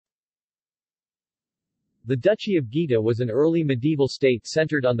The Duchy of Gaeta was an early medieval state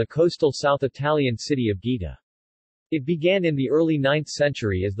centered on the coastal South Italian city of Gaeta. It began in the early 9th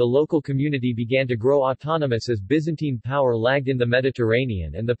century as the local community began to grow autonomous as Byzantine power lagged in the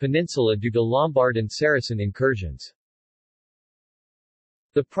Mediterranean and the peninsula due to Lombard and Saracen incursions.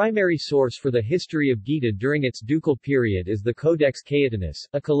 The primary source for the history of Gaeta during its ducal period is the Codex Caetanus,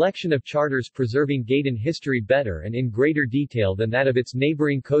 a collection of charters preserving Gaetan history better and in greater detail than that of its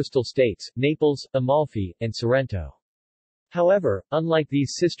neighboring coastal states, Naples, Amalfi, and Sorrento. However, unlike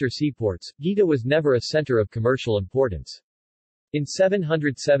these sister seaports, Gaeta was never a center of commercial importance. In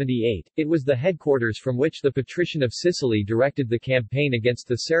 778, it was the headquarters from which the patrician of Sicily directed the campaign against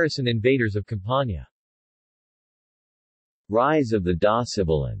the Saracen invaders of Campania. Rise of the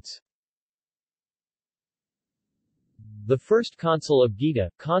Docibilans. The first consul of Gaeta,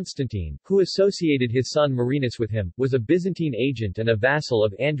 Constantine, who associated his son Marinus with him, was a Byzantine agent and a vassal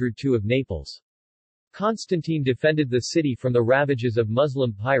of Andrew II of Naples. Constantine defended the city from the ravages of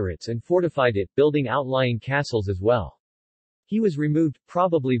Muslim pirates and fortified it, building outlying castles as well. He was removed,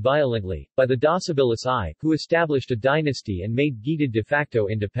 probably violently, by the Docibilis I, who established a dynasty and made Gaeta de facto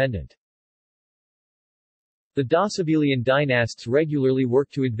independent. The Docibilian dynasts regularly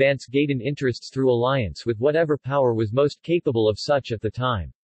worked to advance Gaetan interests through alliance with whatever power was most capable of such at the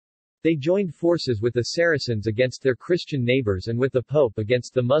time. They joined forces with the Saracens against their Christian neighbors and with the Pope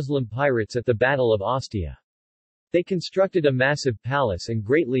against the Muslim pirates at the Battle of Ostia. They constructed a massive palace and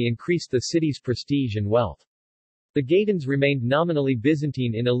greatly increased the city's prestige and wealth. The Gaetans remained nominally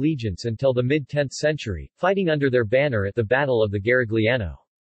Byzantine in allegiance until the mid-10th century, fighting under their banner at the Battle of the Garigliano.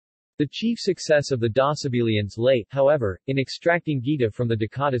 The chief success of the Docibilians lay, however, in extracting Gaeta from the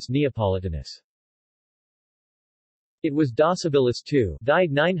Ducatus Neapolitanus. It was Docibilis II,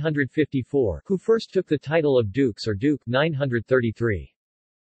 died 954, who first took the title of dux or duke 933.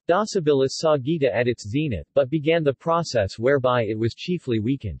 Docibilis saw Gaeta at its zenith, but began the process whereby it was chiefly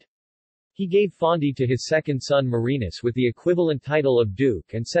weakened. He gave Fondi to his second son Marinus with the equivalent title of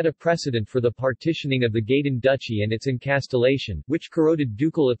duke and set a precedent for the partitioning of the Gaetan duchy and its encastellation, which corroded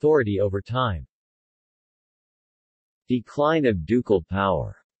ducal authority over time. Decline of ducal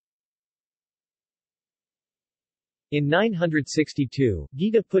power. In 962,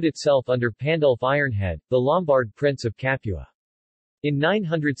 Gaeta put itself under Pandulf Ironhead, the Lombard prince of Capua. In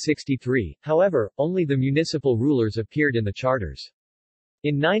 963, however, only the municipal rulers appeared in the charters.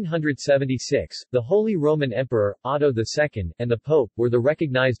 In 976, the Holy Roman Emperor, Otto II, and the Pope were the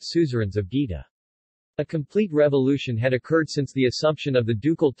recognized suzerains of Gaeta. A complete revolution had occurred since the assumption of the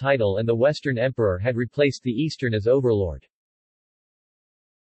ducal title and the Western Emperor had replaced the Eastern as overlord.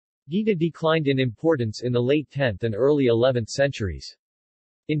 Gaeta declined in importance in the late 10th and early 11th centuries.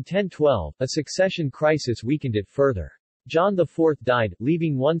 In 1012, a succession crisis weakened it further. John IV died,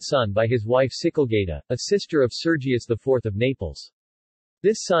 leaving one son by his wife Siculgaita, a sister of Sergius IV of Naples.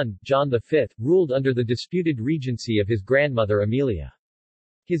 This son, John V, ruled under the disputed regency of his grandmother Amelia.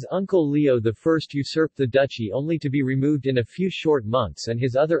 His uncle Leo I usurped the duchy only to be removed in a few short months, and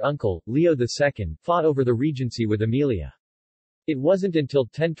his other uncle, Leo II, fought over the regency with Amelia. It wasn't until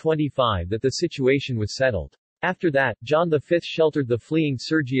 1025 that the situation was settled. After that, John V sheltered the fleeing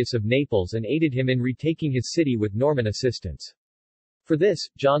Sergius of Naples and aided him in retaking his city with Norman assistance. For this,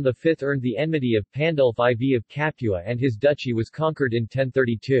 John V earned the enmity of Pandulf IV of Capua and his duchy was conquered in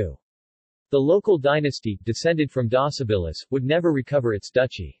 1032. The local dynasty, descended from Docibilis, would never recover its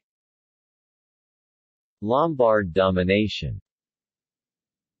duchy. Lombard domination.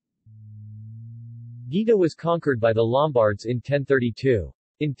 Gaeta was conquered by the Lombards in 1032.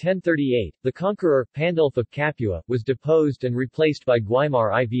 In 1038, the conqueror, Pandulf of Capua, was deposed and replaced by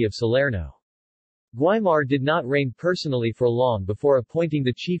Guaimar IV of Salerno. Guaimar did not reign personally for long before appointing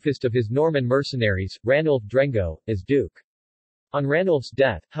the chiefest of his Norman mercenaries, Ranulf Drengo, as duke. On Ranulf's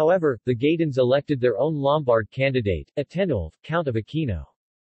death, however, the Gaetans elected their own Lombard candidate, Atenulf, Count of Aquino.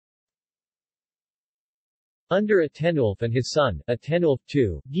 Under Atenulf and his son, Atenulf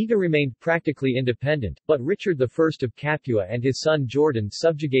II, Gaeta remained practically independent, but Richard I of Capua and his son Jordan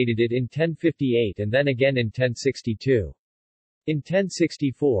subjugated it in 1058 and then again in 1062. In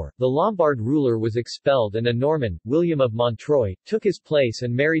 1064, the Lombard ruler was expelled and a Norman, William of Montreuil, took his place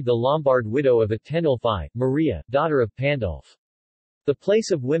and married the Lombard widow of Atenulf I, Maria, daughter of Pandulf. The place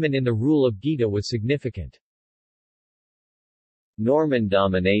of women in the rule of Gaeta was significant. Norman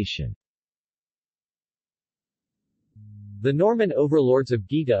domination. The Norman overlords of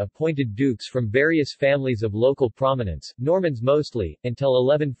Gaeta appointed dukes from various families of local prominence, Normans mostly, until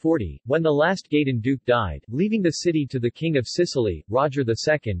 1140, when the last Gaetan duke died, leaving the city to the King of Sicily, Roger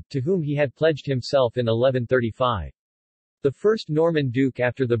II, to whom he had pledged himself in 1135. The first Norman duke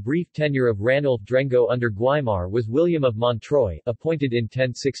after the brief tenure of Ranulph Drengot under Guimar was William of Montreuil, appointed in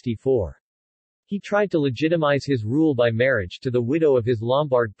 1064. He tried to legitimize his rule by marriage to the widow of his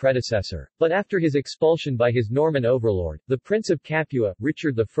Lombard predecessor, but after his expulsion by his Norman overlord, the Prince of Capua,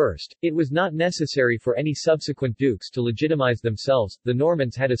 Richard I, it was not necessary for any subsequent dukes to legitimize themselves, the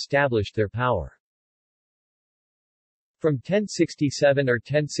Normans had established their power. From 1067 or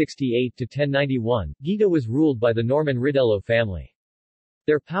 1068 to 1091, Gaeta was ruled by the Norman Ridello family.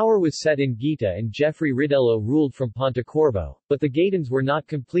 Their power was set in Gaeta and Geoffrey Ridello ruled from Pontecorvo, but the Gaetans were not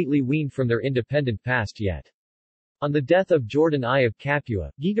completely weaned from their independent past yet. On the death of Jordan I of Capua,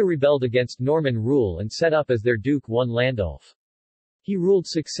 Gaeta rebelled against Norman rule and set up as their duke one Landulf. He ruled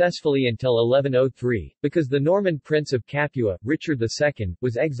successfully until 1103, because the Norman Prince of Capua, Richard II,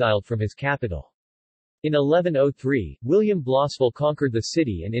 was exiled from his capital. In 1103, William Blossville conquered the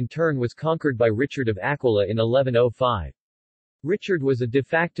city and in turn was conquered by Richard of Aquila in 1105. Richard was a de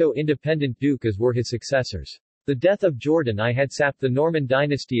facto independent duke as were his successors. The death of Jordan I had sapped the Norman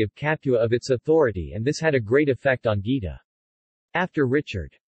dynasty of Capua of its authority and this had a great effect on Gaeta. After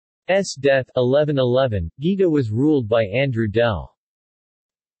Richard's death 1111, Gaeta was ruled by Andrew del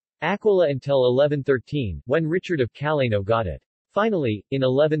Aquila until 1113, when Richard of Caleno got it. Finally, in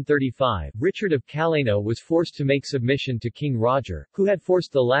 1135, Richard of Caleno was forced to make submission to King Roger, who had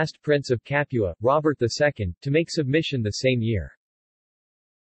forced the last prince of Capua, Robert II, to make submission the same year.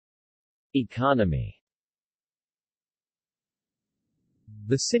 Economy.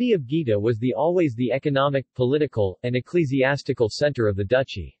 The city of Gaeta was always the economic, political, and ecclesiastical center of the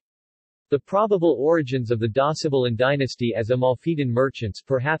duchy. The probable origins of the Docibelan dynasty as Amalfitan merchants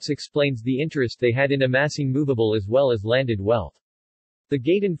perhaps explains the interest they had in amassing movable as well as landed wealth. The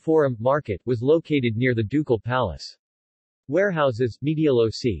Gaetan Forum market was located near the ducal palace. Warehouses,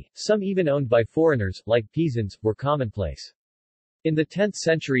 medioloci, some even owned by foreigners, like Pisans, were commonplace. In the 10th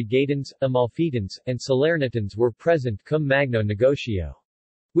century Gaetans, Amalfitans, and Salernitans were present cum magno negotio.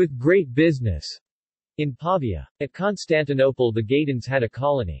 With great business. In Pavia. At Constantinople the Gaetans had a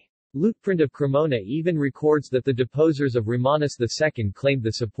colony. Luteprint of Cremona even records that the deposers of Romanus II claimed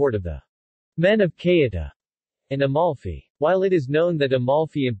the support of the men of Gaeta and Amalfi. While it is known that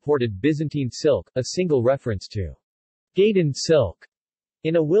Amalfi imported Byzantine silk, a single reference to Gaetan silk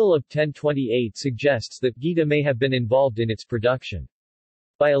in a will of 1028 suggests that Gaeta may have been involved in its production.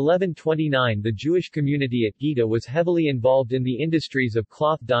 By 1129 the Jewish community at Gaeta was heavily involved in the industries of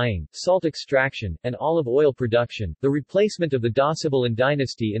cloth dyeing, salt extraction, and olive oil production. The replacement of the Docibelan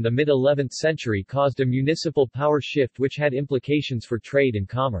dynasty in the mid-11th century caused a municipal power shift which had implications for trade and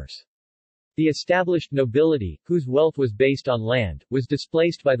commerce. The established nobility, whose wealth was based on land, was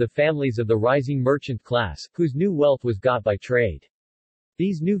displaced by the families of the rising merchant class, whose new wealth was got by trade.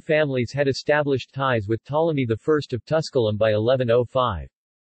 These new families had established ties with Ptolemy I of Tusculum by 1105.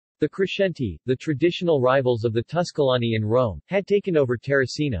 The Crescenti, the traditional rivals of the Tusculani in Rome, had taken over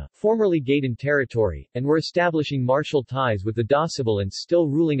Terracina, formerly Gaetan territory, and were establishing martial ties with the Docibelans still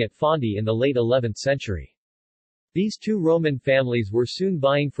ruling at Fondi in the late 11th century. These two Roman families were soon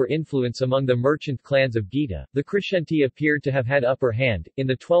vying for influence among the merchant clans of Gaeta. The Crescenti appeared to have had upper hand. In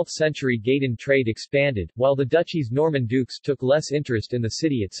the 12th century Gaetan trade expanded, while the duchy's Norman dukes took less interest in the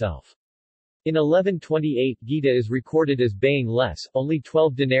city itself. In 1128 Gaeta is recorded as paying less, only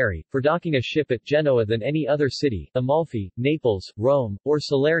 12 denarii, for docking a ship at Genoa than any other city, Amalfi, Naples, Rome, or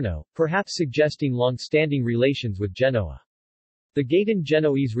Salerno, perhaps suggesting long-standing relations with Genoa. The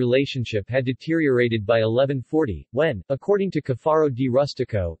Gaetan-Genoese relationship had deteriorated by 1140, when, according to Cafaro di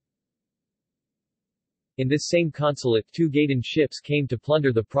Rustico, in this same consulate 2 Gaetan ships came to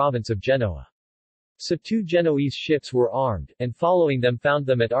plunder the province of Genoa. So 2 Genoese ships were armed, and following them found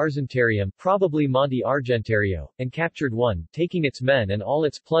them at Argentarium, probably Monte Argentario, and captured one, taking its men and all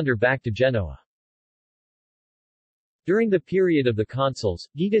its plunder back to Genoa. During the period of the consuls,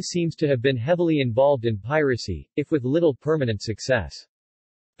 Gaeta seems to have been heavily involved in piracy, if with little permanent success.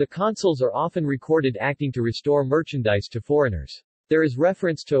 The consuls are often recorded acting to restore merchandise to foreigners. There is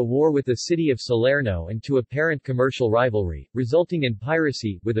reference to a war with the city of Salerno and to apparent commercial rivalry, resulting in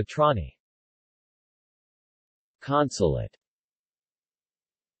piracy, with Atrani. Consulate.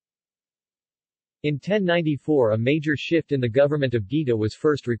 In 1094 a major shift in the government of Gaeta was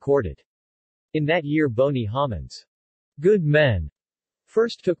first recorded. In that year boni homines, good men,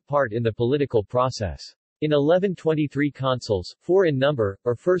 first took part in the political process. In 1123 consuls, 4 in number,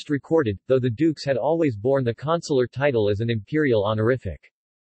 are first recorded, though the dukes had always borne the consular title as an imperial honorific.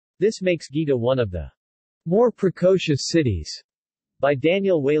 This makes Gaeta one of the more precocious cities By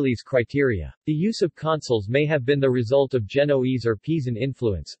Daniel Whaley's criteria, the use of consuls may have been the result of Genoese or Pisan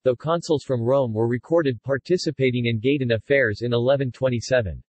influence, though consuls from Rome were recorded participating in Gaetan affairs in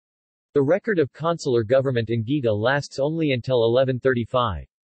 1127. The record of consular government in Gaeta lasts only until 1135.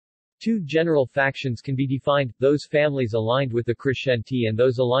 Two general factions can be defined, those families aligned with the Crescenti and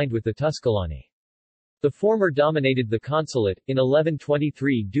those aligned with the Tusculani. The former dominated the consulate. In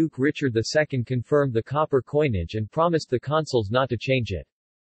 1123 Duke Richard II confirmed the copper coinage and promised the consuls not to change it.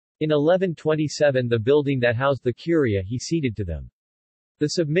 In 1127 the building that housed the curia he ceded to them. The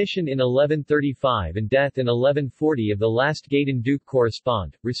submission in 1135 and death in 1140 of the last Gaetan duke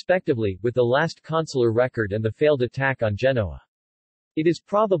correspond, respectively, with the last consular record and the failed attack on Genoa. It is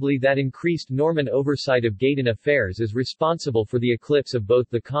probably that increased Norman oversight of Gaetan affairs is responsible for the eclipse of both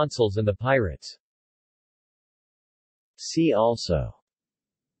the consuls and the pirates. See also: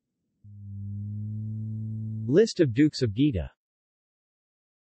 List of Dukes of Gaeta.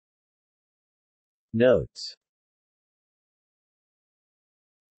 Notes.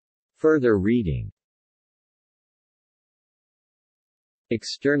 Further reading.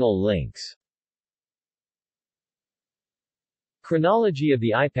 External links. Chronology of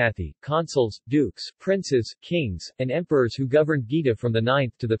the Ipathy, consuls, dukes, princes, kings, and emperors who governed Gaeta from the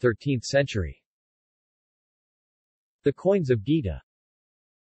 9th to the 13th century. The coins of Gaeta.